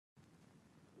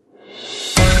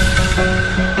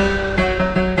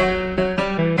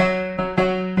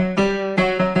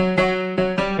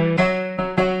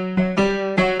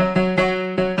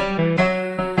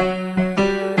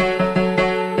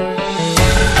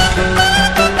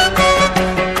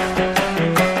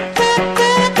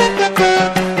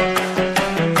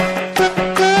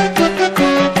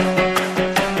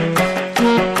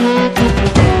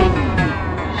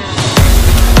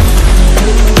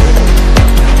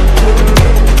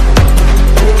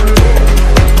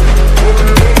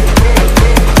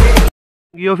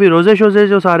यो फिर रोजे शोजे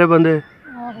जो सारे बंदे।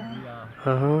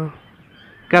 हाँ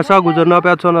कैसा गुजरना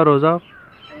पाया सोना रोजा?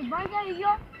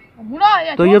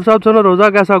 तो ये साहब सोना रोजा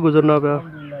कैसा गुजरना पाया?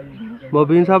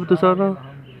 मोबीन साहब तो सर ना,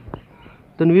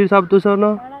 तनवीर साहब तो सर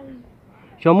ना,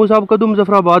 शमू साहब कदू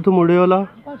मुजफ्फराबाद तो मुड़े वाला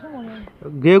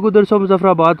गे उधर सो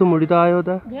मुजफ्फराबाद तो मुड़ी तो आए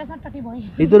होता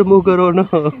इधर मुंह करो ना।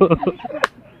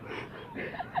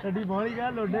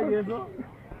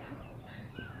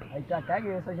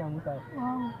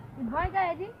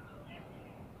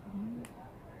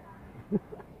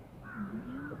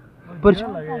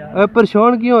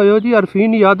 परेशान क्यों हो जी?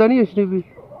 अरफीन याद है नहीं इसने भी?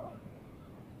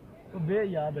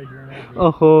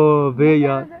 ओहो बे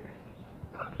याद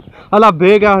अला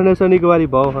बे क्या हने सन एक बारी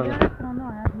बाओ हाँ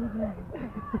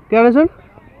क्या सन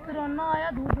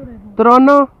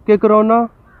तराना के करोना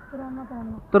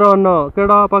तराना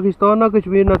केड़ा पाकिस्तान ना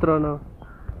कश्मीर ना तराना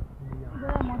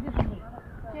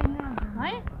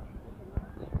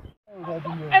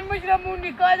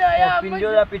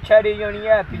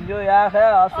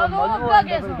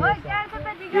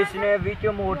इसने बीच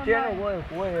मोर्चे ने वो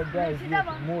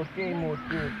मोर्चे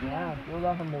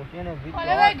ने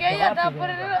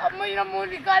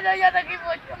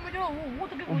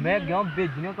मैं गया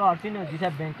भेजने का आर्सी ने जिसे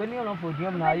बैंक नहीं होना फौजियां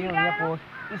बना रही होंगी पोस्ट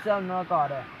इस ना कार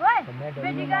है तो मैं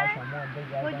डरी ना शाम अंदर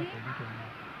गया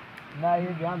मैं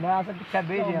ये गया मैं ऐसा पीछे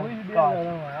भेज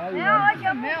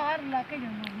दिया मैं और लाके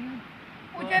जाऊंगा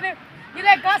मुझे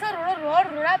जिले का सर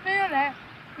रोड़ा पे है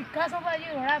इक्का सब जी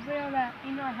रोड़ा पे है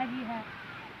इनो है जी है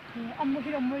अम्मू की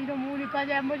मुंह निकाल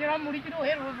जाए मुझे ना मुड़ी चिरो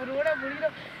है रोड़ा मुड़ी तो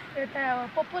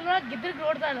पप्पू ना गिद्दर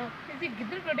रोड था लो इसी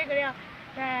गिद्दर रोडे करया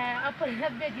अपन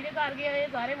सब बेची ने कार गया ये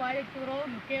सारे मारे चोरो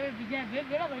लुके हुए बीजे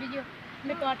बेड़ा बड़ी जो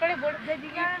लकाटा ने बोल दे दी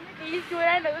ई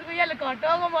चोरा नगर को या लकाटा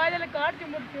को मार लकाट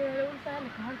चुमट उल्टा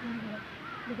लकाट चोरी कर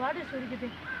लकाट चोरी के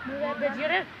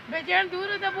मुझे बेचेन दूर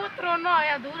से बहुत रोना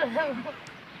आया दूर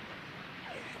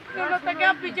तो तक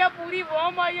क्या पीछे पूरी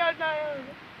बम आई ना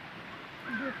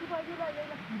देखी बाजी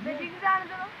देखी जान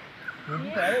दो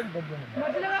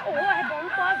मतलब ओ है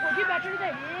बहुत पास गोदी बैठे थे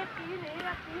ये पी नहीं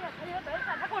रखी अरे भाई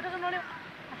साथा कोठा तो उन्होंने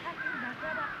अच्छा बैठा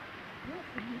था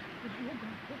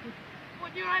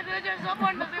मुझे आई तो जैसा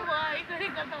बंद से भाई कहीं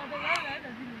करता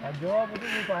था जो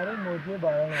मुझे सारे मोजे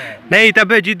बाहर नहीं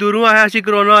तबे जी दूरों आया सी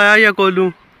कोरोना आया या कोलू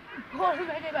कोलू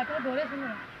बैठे दौरे सुनो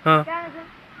हां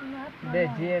दे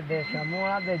जी दे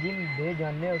शमूआ दे जी दे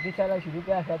जानने हो कि सारा शुरू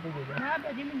क्या है तुझे हां दे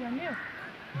जी में जानने हो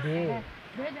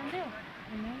दे जानने हो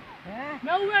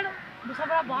मैं हुआ ना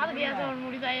मुसफरा बात गया था और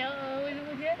मुड़ी आया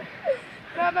मुझे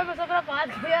मैं मुसफरा बात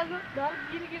गया था दाल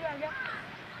गिर के आ गया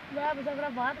मैं मुसफरा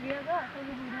बात गया था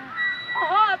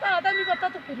हां आता नहीं पता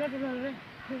तो फिर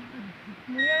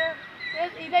मुझे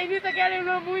इधर भी तो कह रहे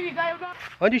उन्होंने मुंह दिखाया ना।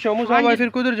 हां जी शमू साहब आए फिर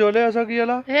कुदर जोले ऐसा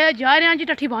कियाला ए जा रहे हैं जी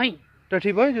टठी भाई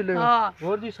जुले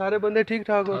और जी सारे बंदे ठीक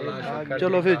ठाक हो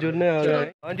चलो फिर जुलने आ गए।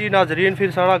 हाँ जी नाजरीन फिर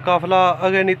सारा काफिला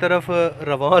अगेनी तरफ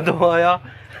रवान हो आया।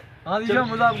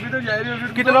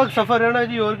 कितना सफर है ना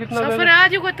जी और कितना सफर है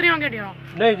जी कोई 3 घंटे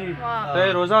नहीं जी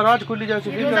तो रोजा रात खुली जाए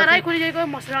रोजा रात खुली जाए कोई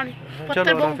मसला नहीं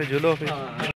चलो फिर जुलो फिर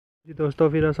जी दोस्तों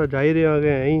फिर असा जा ही रहे आ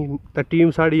गए यहीं तो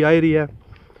टीम साड़ी आई रही है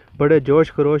बड़े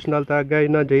जोश खरोश नाल तो अगे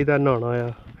इन्ना चाहिए नहाना आया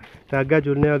तो अगे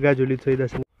जुलने अगे जुली सही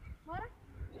दसने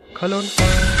खलो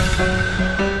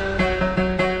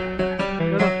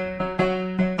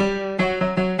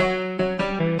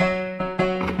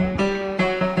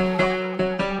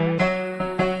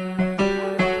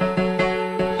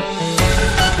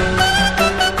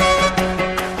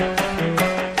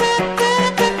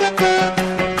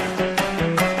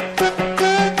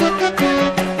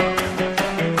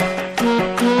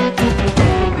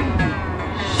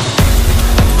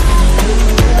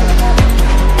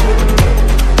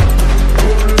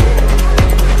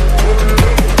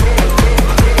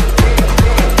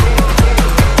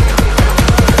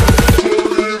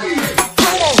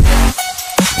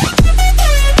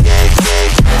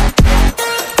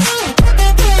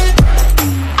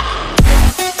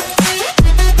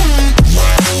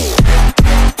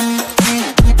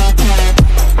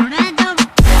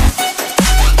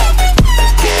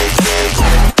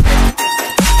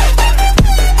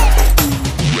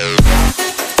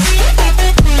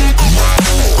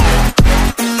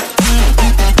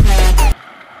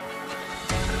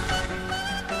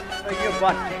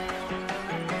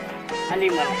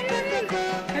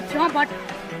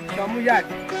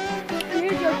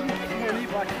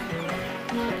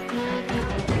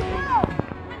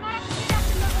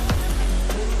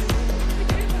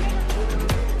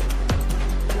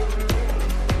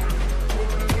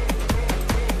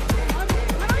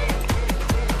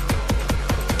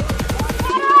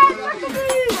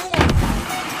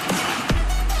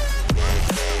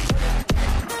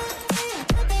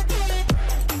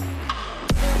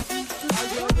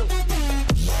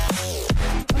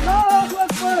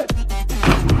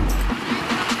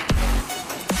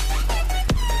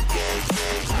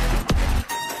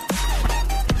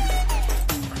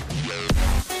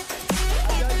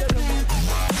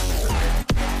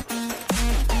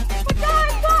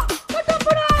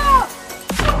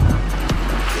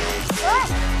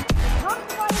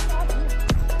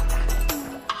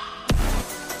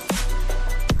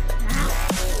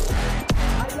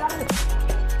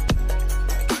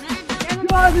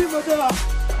भी मजा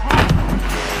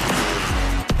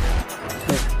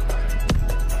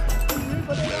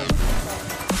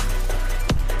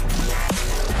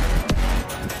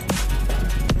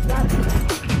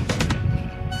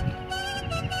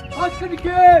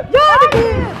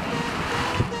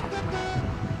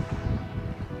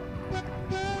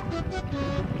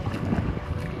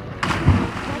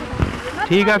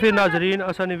ठीक है फिर नाजरीन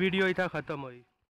असन वीडियो इतना ख़त्म हुई।